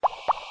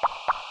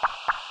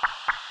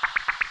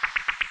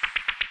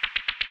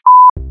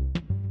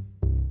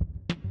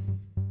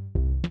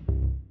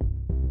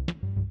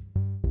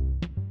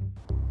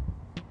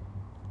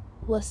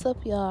What's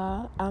up,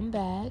 y'all? I'm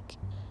back.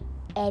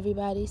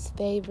 Everybody's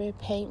favorite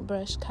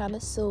paintbrush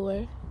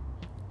connoisseur.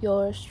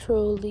 Yours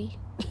truly.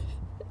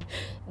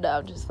 No,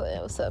 I'm just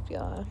playing. What's up,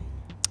 y'all?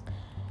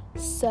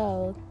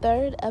 So,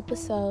 third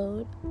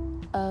episode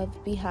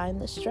of Behind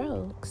the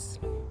Strokes.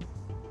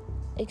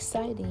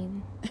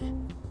 Exciting.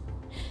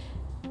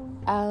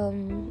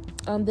 On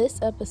this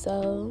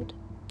episode,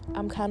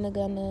 I'm kind of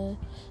gonna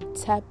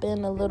tap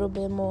in a little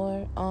bit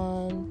more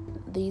on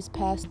these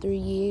past 3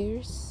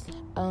 years.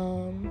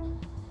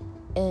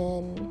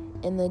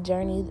 And in the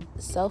journey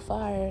so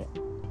far,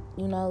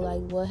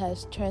 like what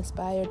has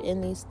transpired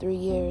in these 3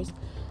 years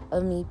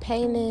of me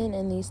painting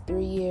and these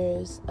 3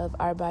 years of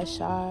Art by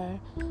Shar,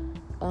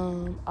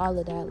 all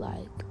of that.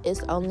 Like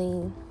it's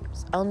only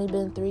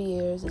been 3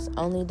 years. It's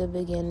only the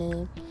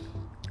beginning,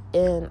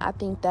 and I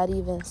think that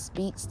even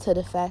speaks to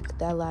the fact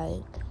that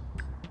like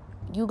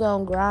you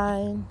gonna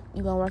grind,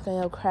 you gonna work on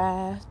your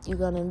craft, you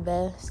gonna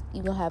invest,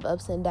 you gonna have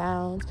ups and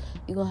downs,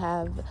 you gonna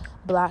have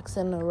blocks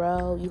in a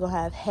row, you gonna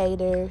have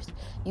haters,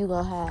 you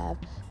gonna have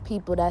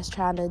people that's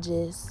trying to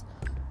just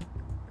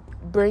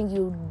bring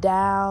you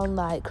down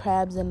like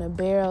crabs in a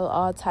barrel,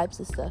 all types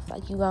of stuff.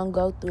 Like you gonna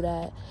go through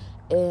that,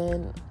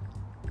 and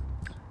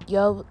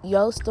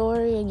your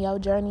story and your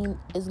journey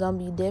is gonna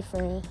be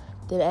different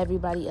than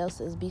everybody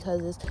else's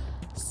because it's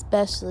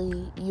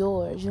especially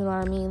yours. You know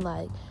what I mean?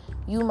 Like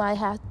you might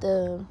have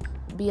to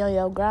be on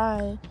your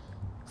grind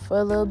for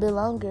a little bit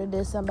longer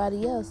than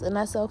somebody else, and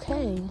that's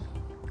okay.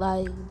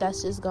 Like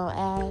that's just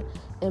gonna add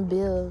and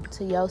build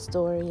to your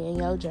story and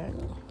your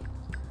journey.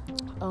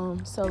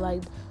 So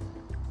like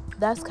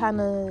that's kind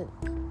of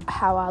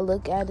how I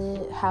look at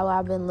it, how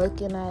I've been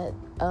looking at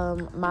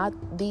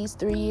these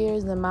 3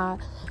 years and my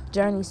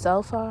journey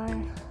so far.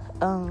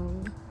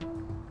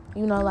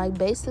 Like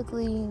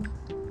basically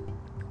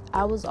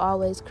I was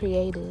always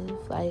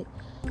creative. Like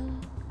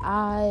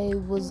I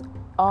was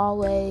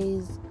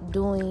always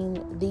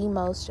doing the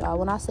most, y'all.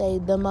 When I say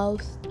the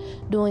most,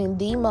 doing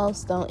the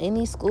most on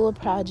any school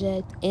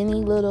project, any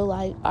little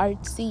like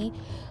artsy,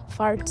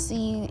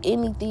 fartsy,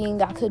 anything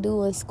I could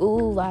do in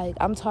school. Like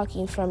I'm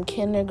talking from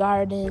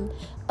kindergarten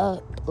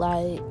up.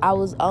 Like I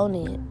was on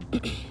it.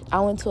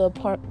 I went to a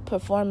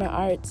performing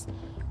arts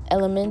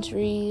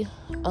elementary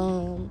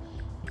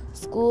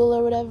school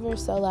or whatever.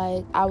 So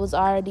like I was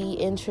already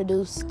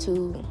introduced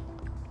to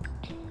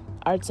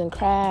arts and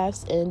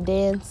crafts and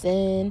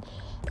dancing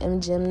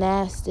and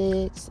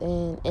gymnastics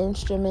and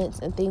instruments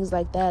and things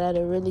like that at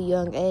a really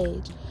young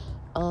age.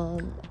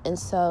 And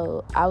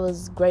so I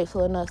was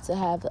grateful enough to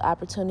have the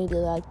opportunity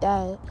like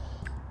that.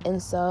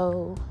 And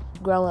so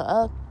growing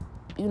up,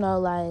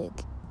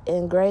 like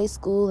in grade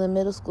school and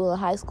middle school and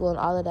high school and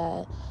all of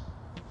that,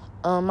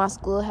 my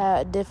school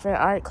had different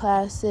art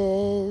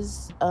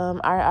classes.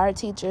 Our art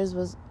teachers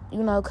was,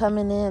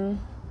 coming in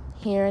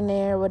here and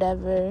there,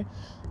 whatever.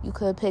 You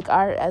could pick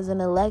art as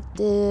an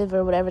elective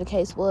or whatever the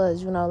case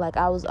was, like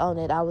I was on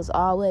it. I was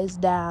always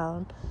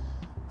down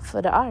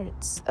for the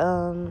arts.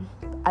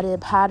 I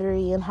did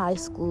pottery in high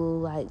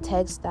school, like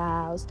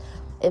textiles,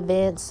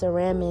 advanced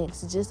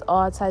ceramics, just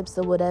all types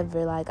of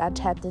whatever. Like I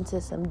tapped into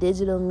some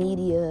digital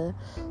media,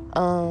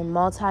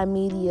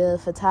 multimedia,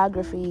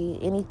 photography,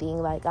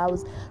 anything. Like I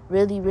was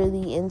really,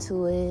 really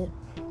into it.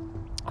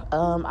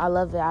 I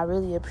love it. I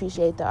really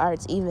appreciate the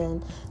arts,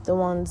 even the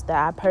ones that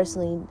I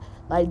personally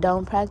like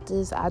don't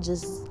practice. I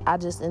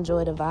just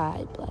enjoy the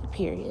vibe, like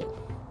period.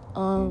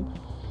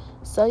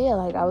 So yeah,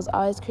 like I was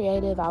always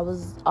creative. I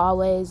was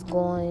always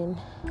going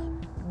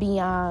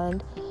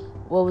beyond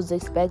what was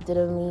expected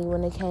of me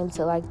when it came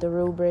to like the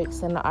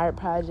rubrics and the art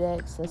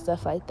projects and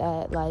stuff like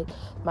that. Like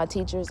my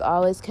teachers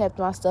always kept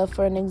my stuff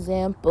for an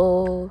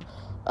example.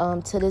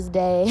 To this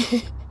day,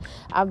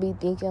 I'll be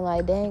thinking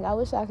like, dang, I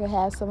wish I could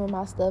have some of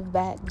my stuff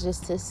back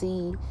just to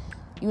see,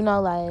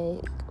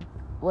 like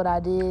what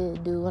I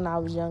did do when I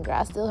was younger.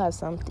 I still have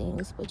some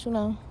things, but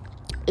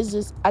it's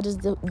just, I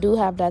just do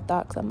have that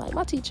thought, because I'm like,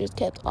 my teachers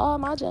kept all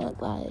my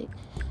junk, like,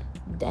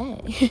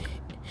 dang.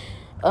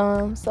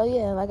 So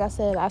yeah, like I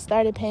said, I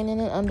started painting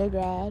in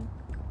undergrad.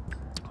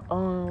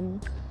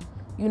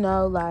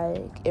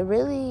 Like it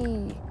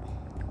really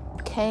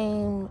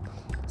came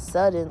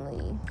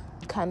suddenly,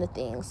 kind of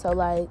thing. So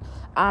like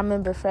I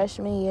remember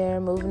freshman year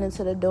moving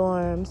into the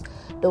dorms,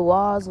 the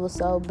walls were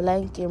so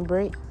blank and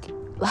brick,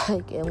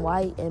 like and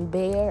white and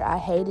bare. I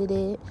hated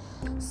it.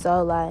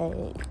 So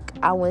like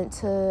I went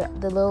to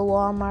the little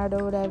Walmart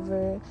or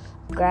whatever,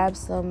 grabbed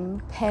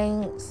some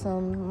paint,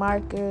 some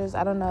markers,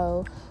 I don't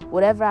know,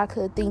 whatever I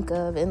could think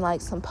of, and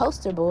like some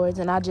poster boards,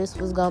 and I just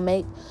was gonna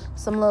make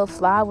some little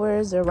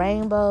flowers or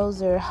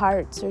rainbows or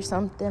hearts or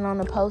something on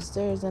the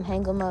posters and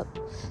hang them up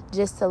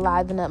just to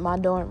liven up my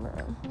dorm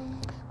room.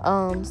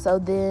 So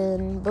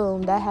then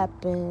boom, that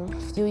happened.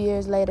 A few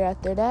years later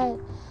after that,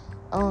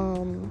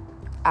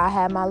 I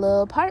had my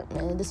little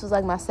apartment. This was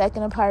like my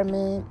second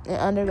apartment in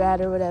undergrad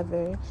or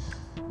whatever.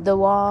 The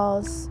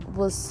walls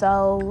was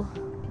so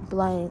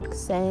blank,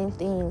 same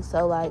thing.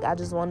 So like I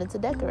just wanted to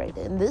decorate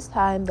it. And this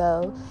time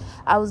though,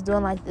 I was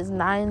doing like this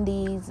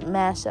 90s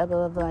mashup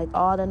of like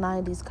all the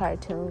 90s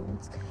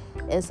cartoons.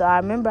 And so I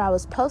remember I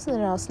was posting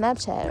it on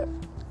Snapchat,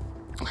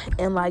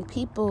 and like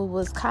people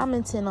was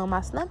commenting on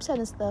my Snapchat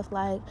and stuff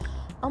like,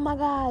 oh my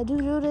God, you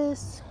do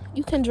this?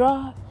 You can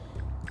draw?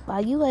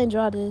 Like, you ain't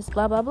draw this,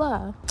 blah, blah,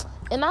 blah.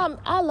 And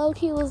I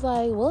low-key was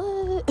like,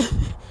 what?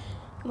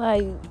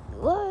 Like,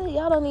 what?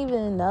 Y'all don't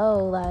even know.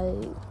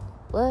 Like,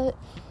 what?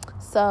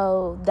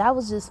 So that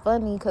was just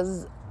funny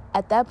because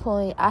at that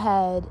point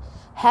I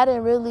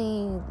hadn't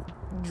really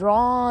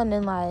drawn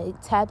and like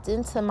tapped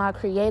into my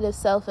creative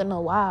self in a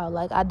while.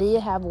 Like, I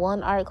did have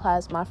one art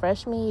class my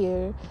freshman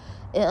year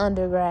in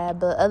undergrad,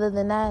 but other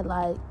than that,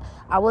 like,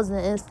 I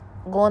wasn't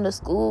going to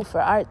school for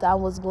art. I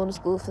was going to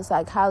school for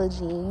psychology,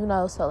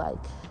 so like,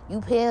 you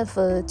paying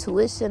for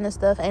tuition and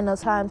stuff, ain't no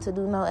time to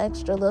do no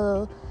extra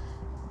little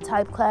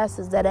type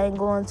classes that ain't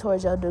going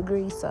towards your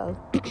degree. So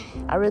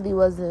I really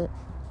wasn't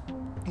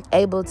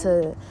able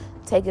to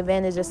take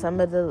advantage of some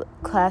of the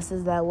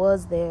classes that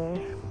was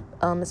there,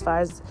 as far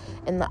as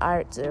in the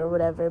arts or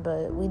whatever.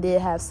 But we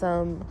did have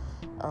some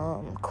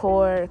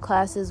core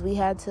classes we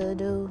had to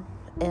do,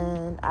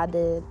 and I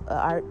did an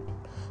art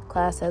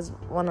class as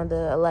one of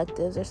the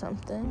electives or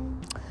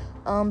something.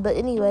 But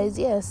anyways,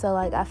 yeah, so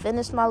like I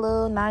finished my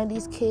little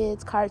 90s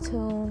kids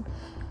cartoon,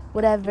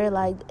 whatever,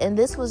 like, and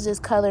this was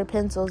just color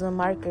pencils and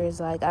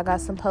markers. Like, I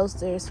got some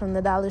posters from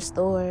the dollar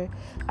store.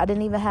 I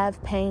didn't even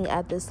have paint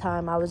at this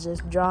time. I was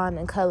just drawing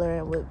and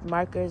coloring with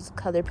markers,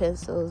 color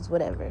pencils,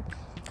 whatever.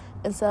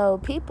 And so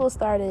people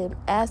started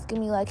asking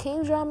me, like, can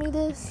you draw me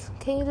this?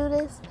 Can you do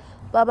this?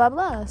 Blah, blah,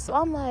 blah. So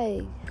I'm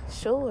like,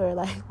 sure,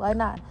 like, why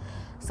not?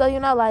 So,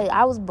 like,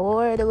 I was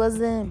bored. It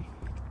wasn't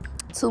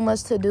too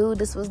much to do.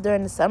 This was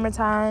during the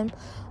summertime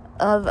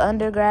of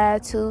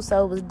undergrad too,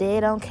 so it was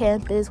dead on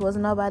campus.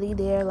 Wasn't nobody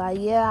there. Like,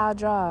 yeah, I'll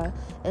draw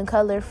and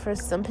color for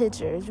some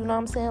pictures. You know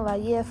what I'm saying?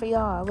 Like, yeah, for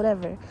y'all,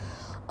 whatever.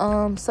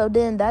 So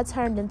then that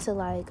turned into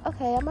like,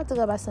 okay, I'm about to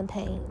go buy some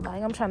paint.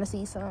 Like, I'm trying to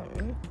see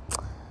something.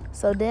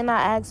 So then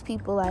I asked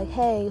people, like,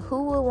 hey,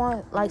 who would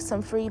want, like,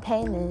 some free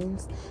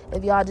paintings?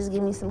 If y'all just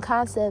give me some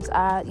concepts,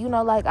 I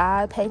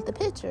paint the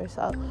picture.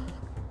 So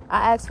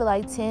I asked for,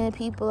 like, 10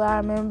 people. I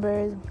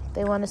remember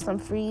they wanted some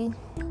free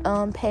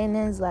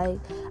paintings. Like,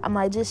 I'm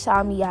like, just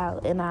shout me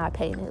out, and I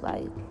painted,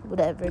 like,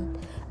 whatever.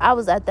 I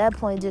was at that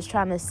point just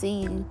trying to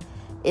see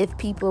if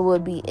people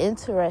would be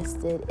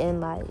interested in,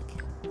 like,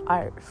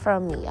 art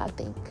from me, I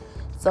think.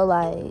 So,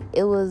 like,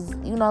 it was,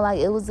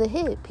 it was a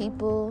hit.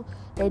 People,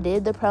 they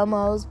did the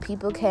promos,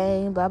 people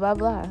came, blah, blah,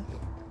 blah.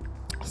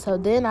 So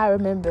then I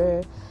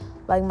remember,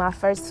 like, my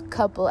first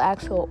couple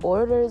actual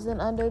orders in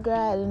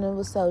undergrad, and it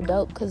was so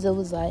dope because it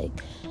was, like,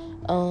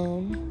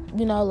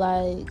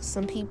 like,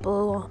 some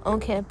people on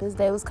campus,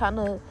 they was kind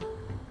of,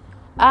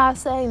 I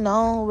say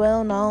known,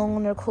 well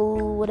known, or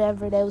cool,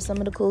 whatever. They was some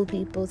of the cool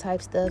people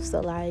type stuff. So,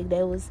 like,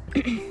 they was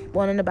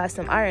wanting to buy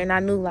some art, and I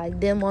knew, like,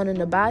 them wanting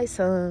to buy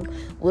some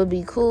would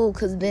be cool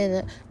because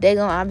then they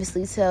gonna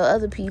obviously tell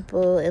other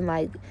people, and,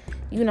 like,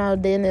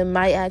 then it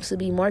might actually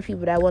be more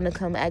people that want to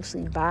come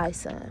actually buy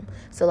some.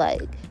 So,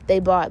 like, they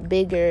bought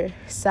bigger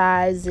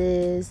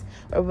sizes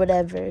or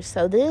whatever.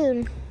 So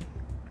then,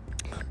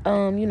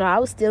 I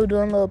was still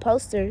doing little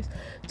posters,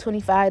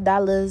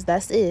 $25,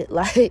 that's it.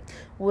 Like,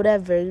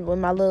 whatever, with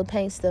my little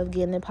paint stuff,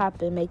 getting it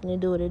popping, making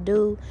it do what it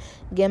do,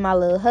 getting my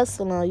little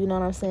hustle on, you know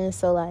what I'm saying?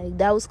 So, like,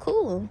 that was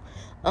cool.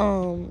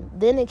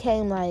 Then it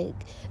came, like,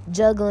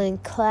 juggling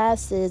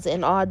classes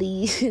and all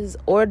these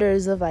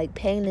orders of, like,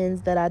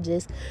 paintings that I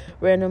just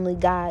randomly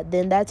got.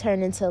 Then that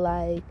turned into,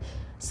 like,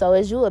 so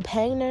is you a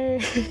painter?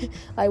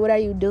 Like, what are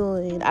you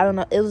doing? I don't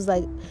know. It was,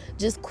 like,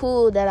 just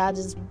cool that I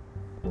just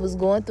was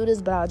going through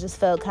this, but I just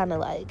felt kind of,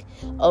 like,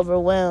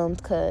 overwhelmed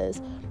because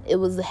it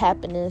was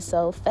happening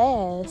so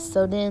fast.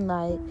 So then,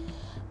 like,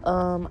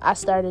 I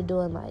started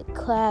doing, like,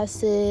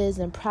 classes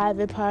and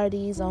private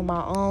parties on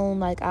my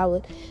own. Like, I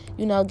would,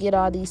 get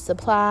all these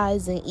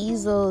supplies and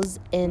easels,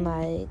 and,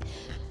 like,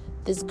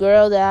 this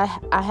girl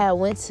that I had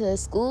went to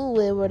school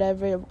with,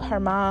 whatever,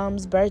 her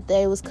mom's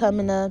birthday was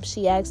coming up.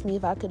 She asked me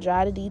if I could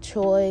drive to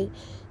Detroit,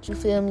 you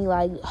feel me,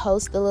 like,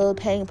 host a little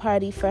paint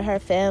party for her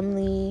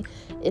family.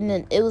 And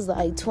then it was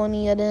like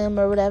 20 of them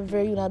or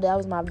whatever. That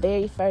was my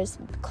very first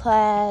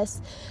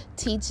class,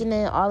 teaching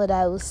it. All of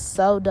that was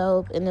so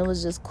dope. And it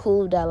was just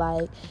cool that,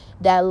 like,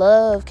 that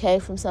love came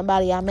from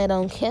somebody I met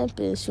on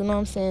campus. You know what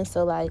I'm saying?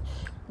 So, like,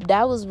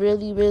 that was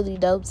really, really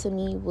dope to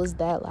me, was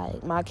that,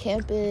 like, my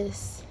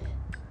campus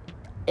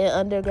in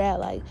undergrad,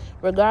 like,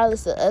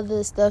 regardless of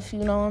other stuff, you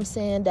know what I'm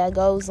saying, that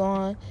goes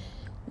on,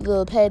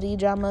 little petty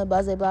drama,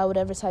 blah, blah, blah,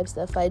 whatever type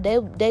stuff. Like, they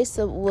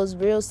was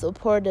real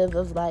supportive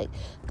of, like,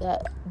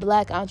 the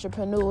black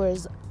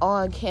entrepreneurs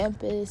on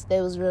campus.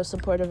 They was real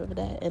supportive of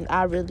that, and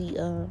I really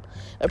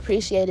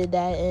appreciated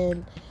that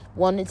and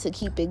wanted to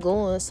keep it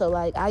going. So,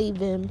 like, I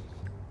even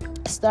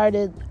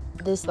started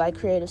this, like,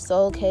 Creative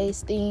Soul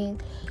Case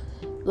thing,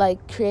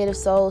 like, Creative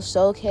Soul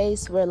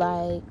Showcase, where,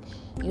 like,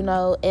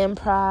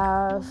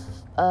 improv,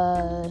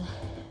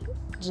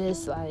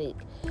 just like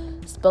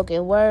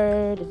spoken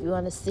word, if you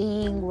want to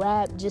sing,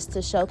 rap, just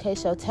to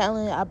showcase your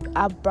talent.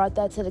 I brought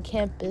that to the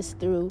campus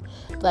through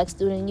Black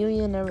Student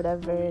Union or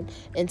whatever.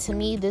 And to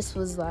me, this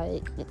was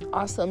like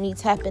also me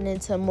tapping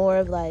into more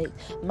of like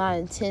my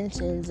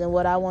intentions and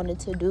what I wanted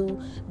to do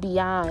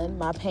beyond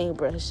my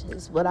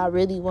paintbrushes, what I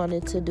really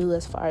wanted to do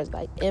as far as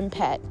like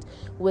impact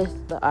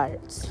with the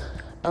arts.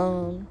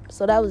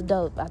 So that was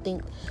dope. I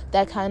think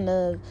that kind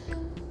of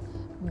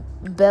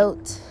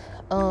built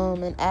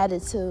and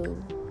added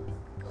to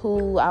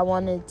who I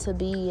wanted to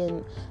be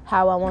and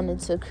how I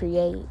wanted to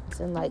create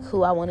and like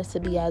who I wanted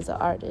to be as an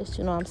artist,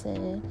 you know what I'm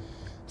saying?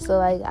 So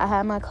like I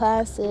had my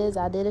classes,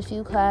 I did a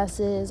few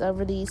classes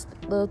over these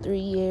little 3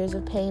 years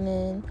of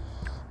painting.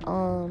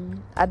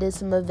 I did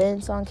some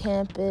events on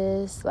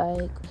campus,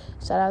 like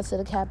shout out to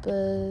the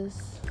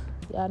Kappas,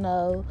 y'all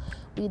know.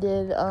 We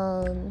did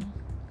a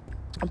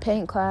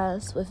paint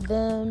class with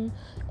them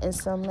and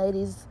some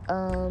ladies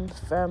from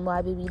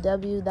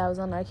YBBW that was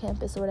on our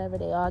campus or whatever.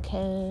 They all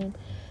came.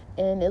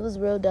 And it was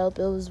real dope.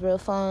 It was real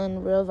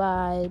fun, real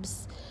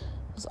vibes.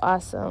 It was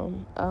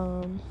awesome.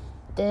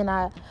 Then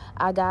I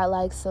got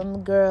like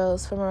some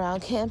girls from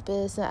around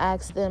campus and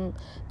asked them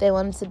they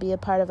wanted to be a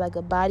part of like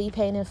a body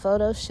painting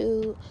photo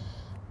shoot.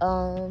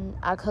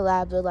 I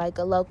collabed with like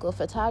a local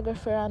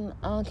photographer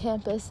on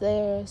campus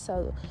there.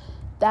 So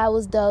that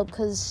was dope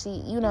because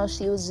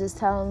she was just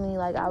telling me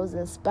like I was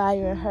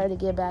inspiring her to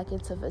get back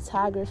into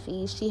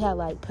photography. She had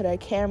like put her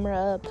camera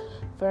up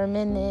for a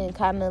minute and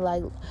kind of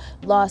like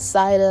lost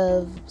sight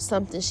of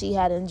something she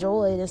had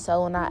enjoyed. And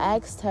so when I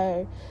asked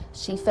her,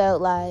 she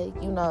felt like,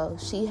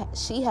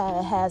 she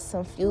had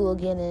some fuel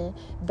getting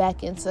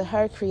back into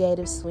her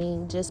creative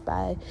swing just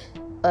by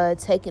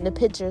taking the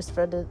pictures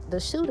for the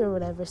shoot or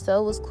whatever.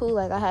 So it was cool.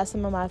 Like I had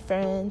some of my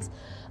friends,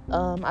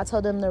 I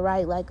told them to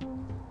write like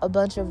a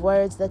bunch of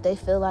words that they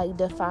feel like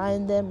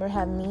define them or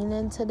have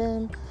meaning to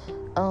them.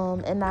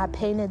 And I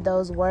painted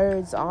those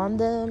words on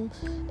them,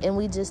 and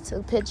we just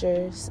took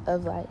pictures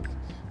of like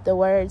the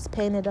words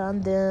painted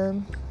on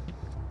them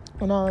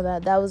and all of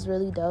that. That was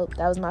really dope.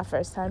 That was my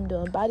first time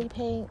doing body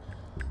paint,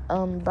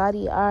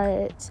 body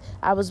art.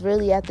 I was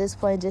really at this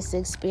point just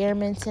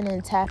experimenting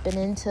and tapping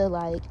into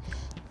like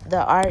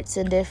the arts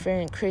and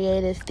different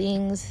creative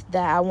things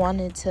that I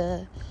wanted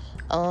to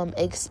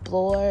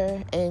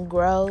explore and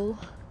grow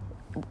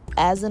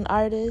as an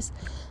artist.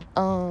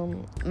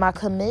 My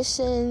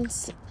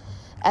commissions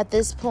at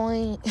this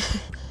point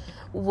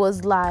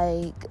was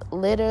like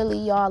literally,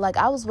 y'all, like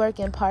I was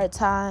working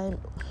part-time,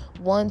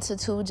 1 to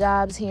 2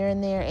 jobs here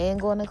and there and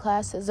going to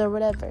classes or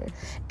whatever.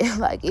 And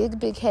like it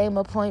became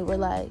a point where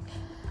like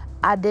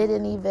I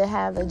didn't even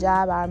have a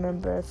job. I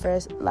remember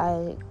first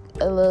like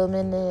a little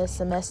minute, a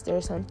semester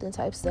or something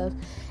type stuff.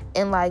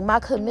 And like my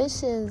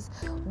commissions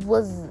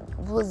was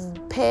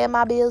paying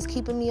my bills,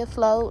 keeping me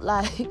afloat,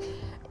 like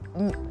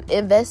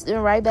investing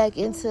right back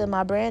into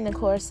my branding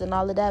course and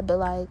all of that. But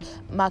like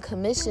my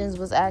commissions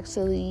was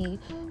actually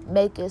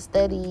making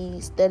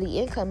steady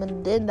income.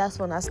 And then that's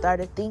when I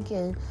started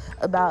thinking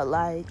about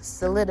like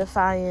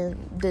solidifying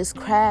this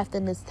craft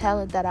and this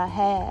talent that I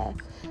have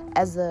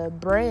as a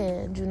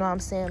brand, you know what I'm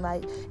saying?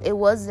 Like it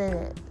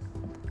wasn't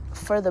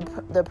for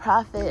the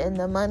profit and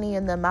the money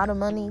and the amount of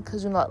money,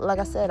 because like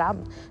I said,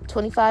 I'm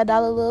 $25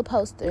 little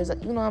posters,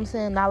 you know what I'm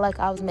saying? Not like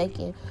I was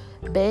making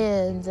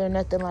bands or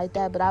nothing like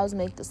that, but I was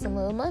making some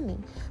little money.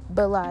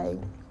 But like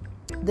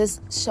this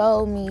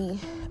showed me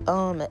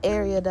an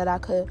area that I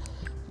could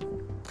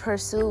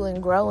pursue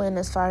and grow in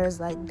as far as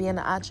like being an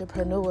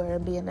entrepreneur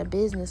and being a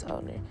business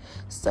owner.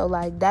 So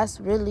like that's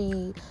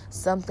really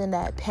something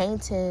that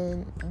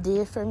painting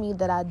did for me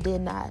that I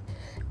did not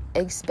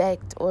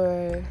expect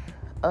or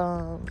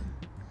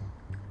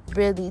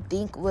really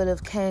think would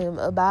have came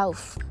about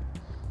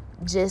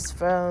just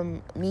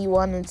from me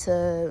wanting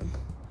to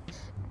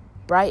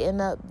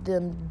brighten up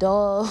them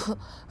dull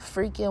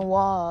freaking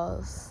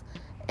walls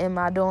in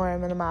my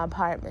dorm and in my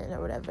apartment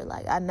or whatever.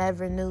 Like I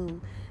never knew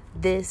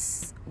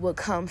this would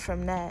come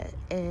from that.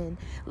 And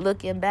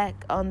looking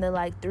back on the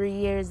like 3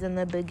 years in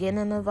the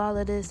beginning of all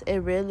of this, it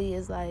really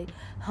is like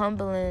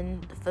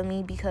humbling for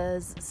me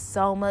because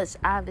so much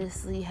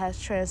obviously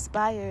has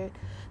transpired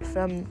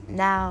from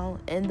now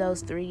in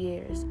those 3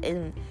 years.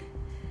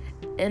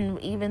 And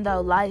even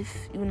though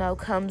life,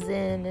 comes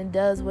in and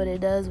does what it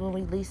does when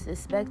we least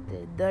expect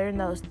it, during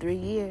those 3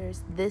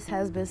 years, this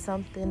has been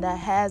something that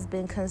has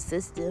been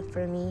consistent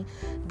for me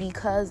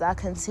because I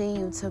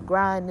continue to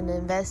grind and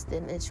invest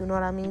in it, you know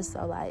what I mean?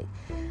 So, like,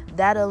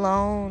 that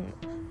alone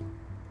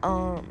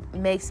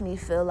makes me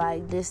feel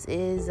like this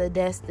is a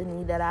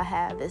destiny that I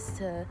have, is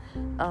to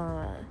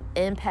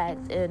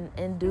impact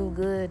and do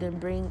good and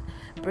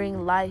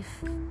bring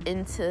life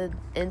into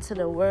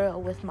the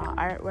world with my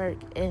artwork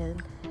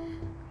and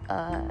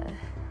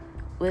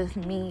with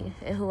me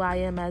and who I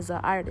am as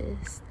an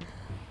artist.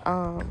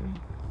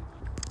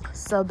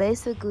 So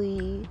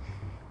basically,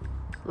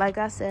 like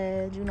I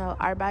said,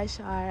 Art by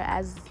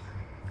Shar,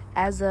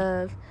 as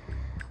of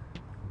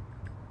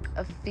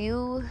a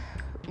few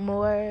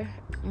more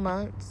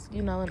months.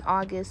 In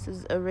August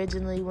is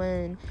originally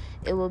when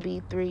it will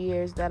be 3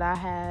 years that I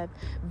have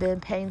been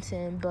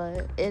painting,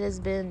 but it has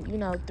been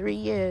 3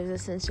 years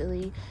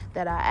essentially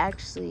that I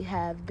actually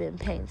have been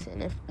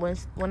painting. If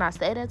when I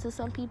say that to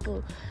some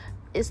people,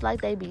 it's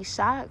like they be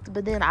shocked,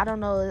 but then I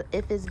don't know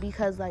if it's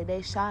because like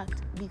they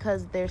shocked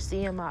because they're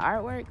seeing my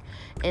artwork,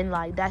 and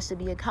like that should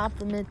be a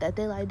compliment that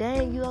they like,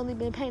 dang, you only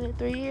been painting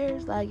 3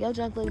 years, like your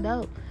junk look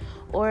dope.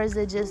 Or is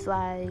it just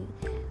like,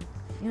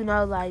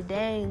 like,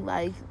 dang,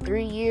 like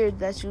 3 years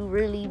that you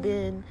really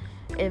been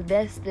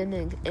investing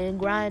and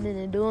grinding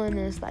and doing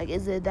this, like,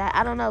 is it that?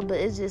 I don't know, but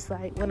it's just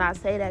like when I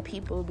say that,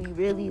 people be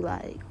really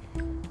like,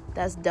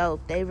 that's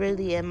dope. They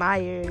really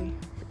admire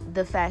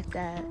the fact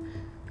that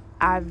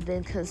I've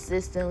been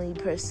consistently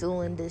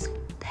pursuing this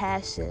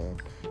passion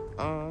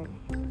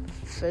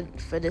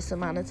for this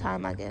amount of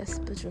time, I guess.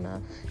 But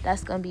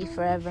that's gonna be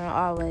forever and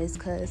always,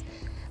 because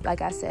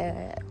like I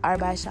said,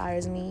 Art by Shire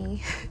is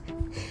me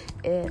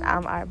and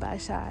I'm Art by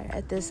Shire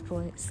at this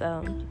point.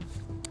 So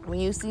when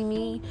you see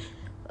me,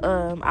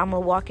 I'm a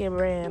walking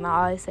brand.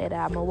 I always say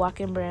that I'm a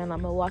walking brand.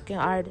 I'm a walking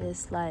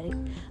artist. Like,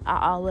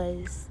 I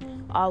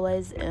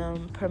always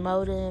am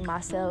promoting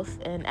myself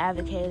and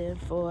advocating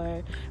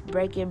for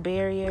breaking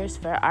barriers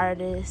for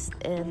artists,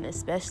 and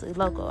especially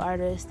local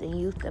artists and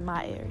youth in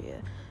my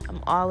area.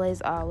 I'm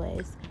always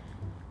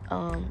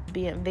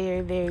being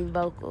very, very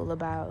vocal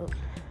about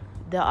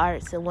the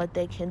arts and what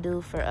they can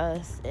do for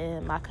us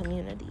in my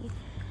community.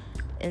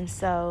 And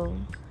so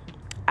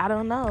I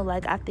don't know,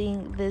 like, I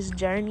think this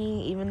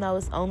journey, even though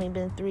it's only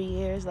been 3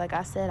 years, like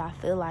I said, I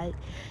feel like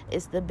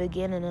it's the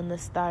beginning and the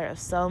start of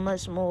so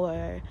much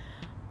more.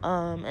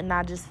 And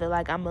I just feel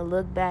like I'm going to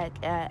look back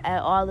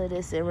at all of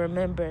this and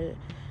remember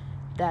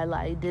that,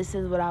 like, this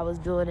is what I was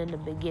doing in the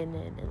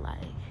beginning. And,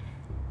 like,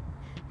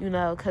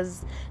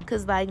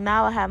 because like,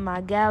 now I have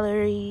my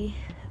gallery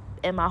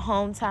in my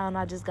hometown.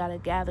 I just got a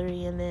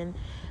gallery, and then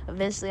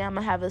eventually I'm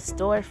going to have a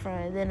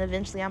storefront, and then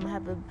eventually I'm going to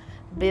have a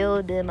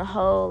building, a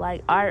whole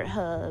like art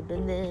hub,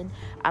 and then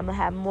I'm gonna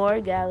have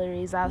more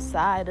galleries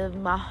outside of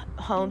my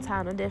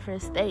hometown in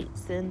different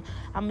states, and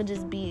I'm gonna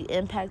just be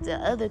impacting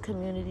other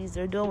communities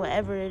or doing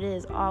whatever it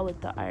is, all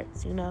with the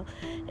arts,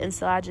 and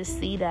so I just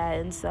see that,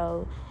 and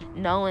so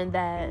knowing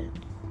that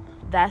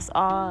that's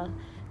all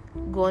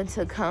going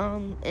to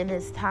come in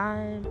its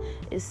time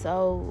is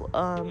so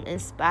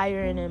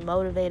inspiring and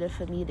motivated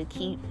for me to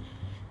keep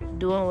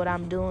doing what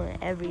I'm doing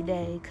every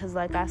day. Because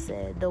like I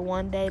said, the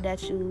one day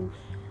that you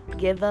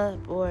give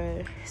up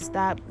or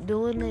stop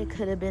doing it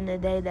could have been the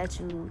day that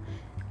you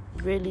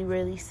really,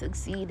 really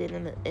succeeded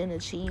and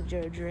achieved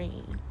your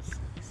dreams.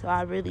 So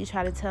I really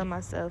try to tell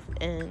myself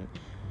and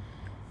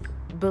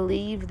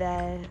believe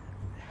that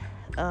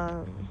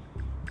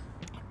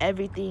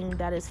everything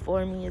that is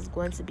for me is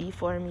going to be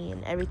for me,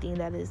 and everything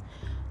that is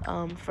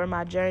for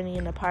my journey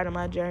and a part of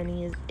my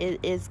journey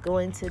is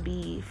going to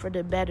be for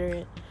the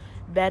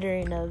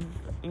bettering of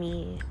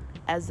me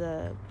as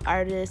a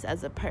artist,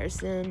 as a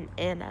person,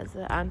 and as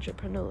an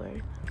entrepreneur.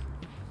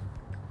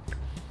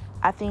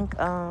 I think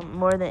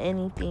more than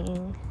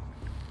anything,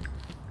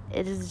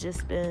 it has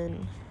just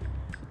been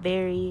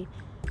very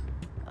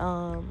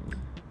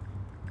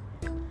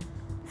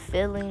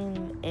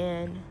filling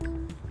and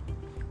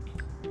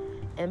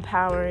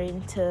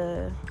empowering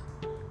to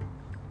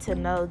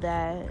know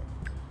that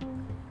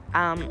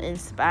I'm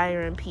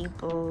inspiring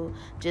people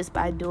just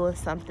by doing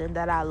something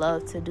that I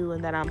love to do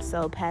and that I'm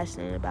so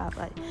passionate about.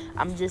 Like,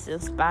 I'm just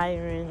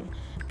inspiring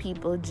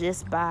people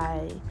just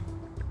by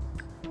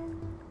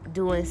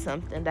doing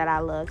something that I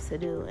love to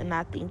do. And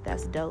I think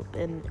that's dope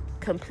and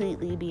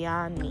completely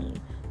beyond me.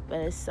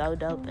 But it's so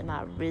dope, and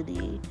I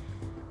really,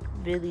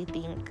 really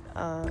think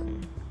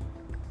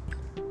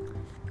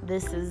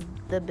this is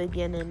the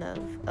beginning of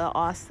an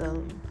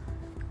awesome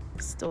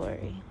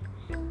story.